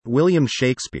William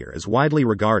Shakespeare is widely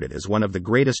regarded as one of the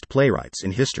greatest playwrights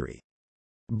in history.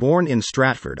 Born in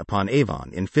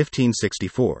Stratford-upon-Avon in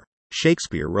 1564,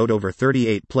 Shakespeare wrote over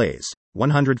 38 plays,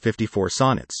 154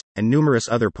 sonnets, and numerous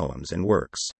other poems and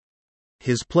works.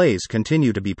 His plays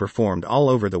continue to be performed all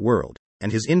over the world,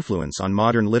 and his influence on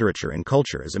modern literature and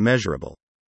culture is immeasurable.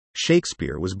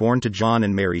 Shakespeare was born to John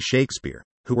and Mary Shakespeare,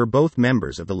 who were both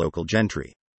members of the local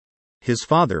gentry. His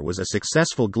father was a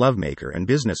successful glovemaker and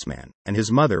businessman, and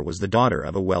his mother was the daughter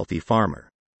of a wealthy farmer.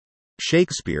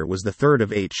 Shakespeare was the third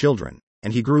of 8 children,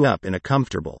 and he grew up in a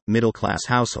comfortable, middle-class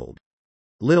household.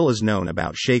 Little is known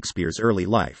about Shakespeare's early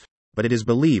life, but it is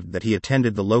believed that he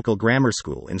attended the local grammar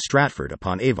school in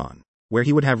Stratford-upon-Avon, where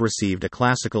he would have received a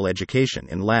classical education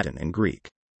in Latin and Greek.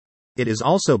 It is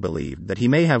also believed that he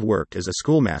may have worked as a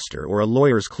schoolmaster or a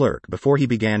lawyer's clerk before he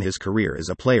began his career as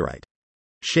a playwright.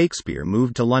 Shakespeare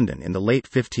moved to London in the late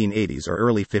 1580s or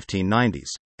early 1590s,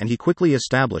 and he quickly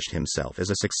established himself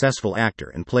as a successful actor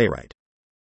and playwright.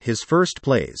 His first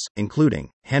plays,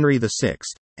 including Henry VI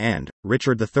and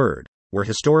Richard III, were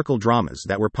historical dramas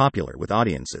that were popular with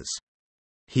audiences.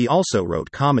 He also wrote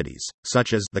comedies,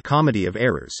 such as The Comedy of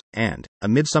Errors, and A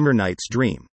Midsummer Night's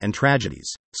Dream, and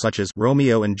tragedies, such as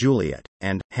Romeo and Juliet,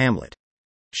 and Hamlet.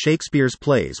 Shakespeare's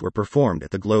plays were performed at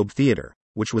the Globe Theatre,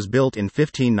 which was built in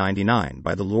 1599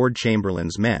 by the Lord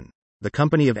Chamberlain's Men, the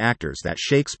company of actors that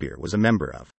Shakespeare was a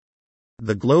member of.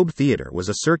 The Globe Theatre was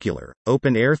a circular,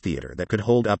 open-air theatre that could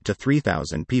hold up to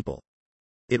 3,000 people.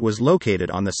 It was located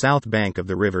on the south bank of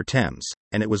the River Thames,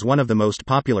 and it was one of the most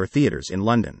popular theatres in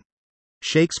London.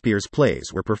 Shakespeare's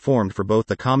plays were performed for both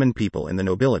the common people and the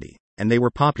nobility, and they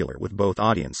were popular with both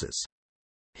audiences.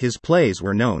 His plays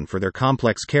were known for their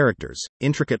complex characters,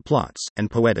 intricate plots,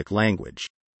 and poetic language.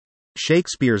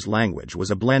 Shakespeare's language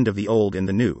was a blend of the old and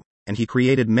the new, and he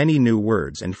created many new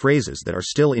words and phrases that are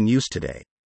still in use today.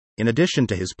 In addition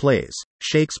to his plays,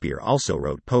 Shakespeare also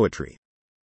wrote poetry.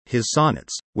 His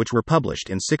sonnets, which were published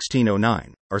in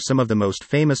 1609, are some of the most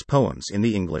famous poems in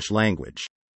the English language.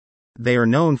 They are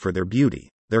known for their beauty,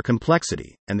 their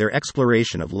complexity, and their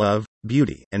exploration of love,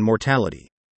 beauty, and mortality.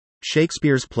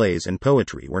 Shakespeare's plays and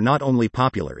poetry were not only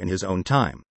popular in his own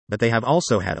time, but they have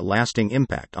also had a lasting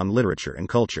impact on literature and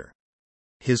culture.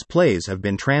 His plays have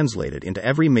been translated into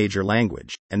every major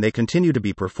language, and they continue to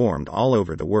be performed all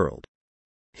over the world.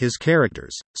 His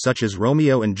characters, such as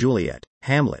Romeo and Juliet,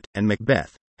 Hamlet, and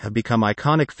Macbeth, have become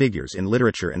iconic figures in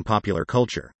literature and popular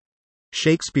culture.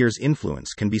 Shakespeare's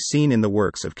influence can be seen in the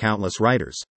works of countless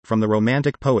writers, from the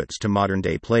Romantic poets to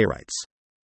modern-day playwrights.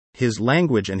 His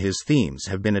language and his themes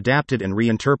have been adapted and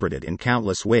reinterpreted in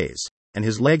countless ways, and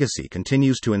his legacy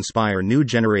continues to inspire new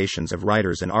generations of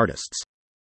writers and artists.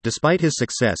 Despite his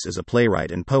success as a playwright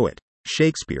and poet,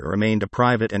 Shakespeare remained a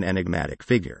private and enigmatic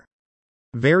figure.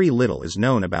 Very little is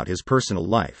known about his personal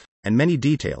life, and many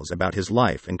details about his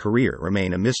life and career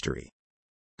remain a mystery.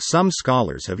 Some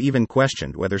scholars have even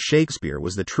questioned whether Shakespeare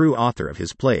was the true author of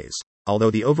his plays,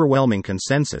 although the overwhelming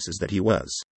consensus is that he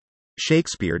was.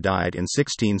 Shakespeare died in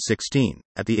 1616,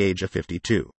 at the age of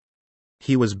 52.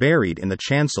 He was buried in the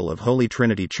chancel of Holy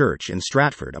Trinity Church in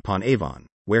Stratford-upon-Avon,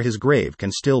 where his grave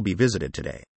can still be visited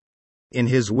today. In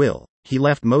his will, he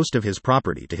left most of his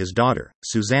property to his daughter,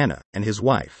 Susanna, and his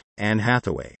wife, Anne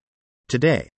Hathaway.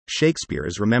 Today, Shakespeare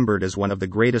is remembered as one of the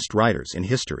greatest writers in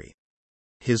history.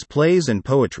 His plays and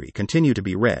poetry continue to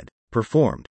be read,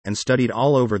 performed, and studied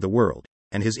all over the world,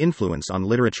 and his influence on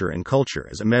literature and culture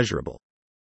is immeasurable.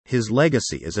 His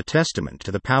legacy is a testament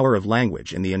to the power of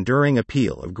language and the enduring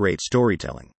appeal of great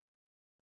storytelling.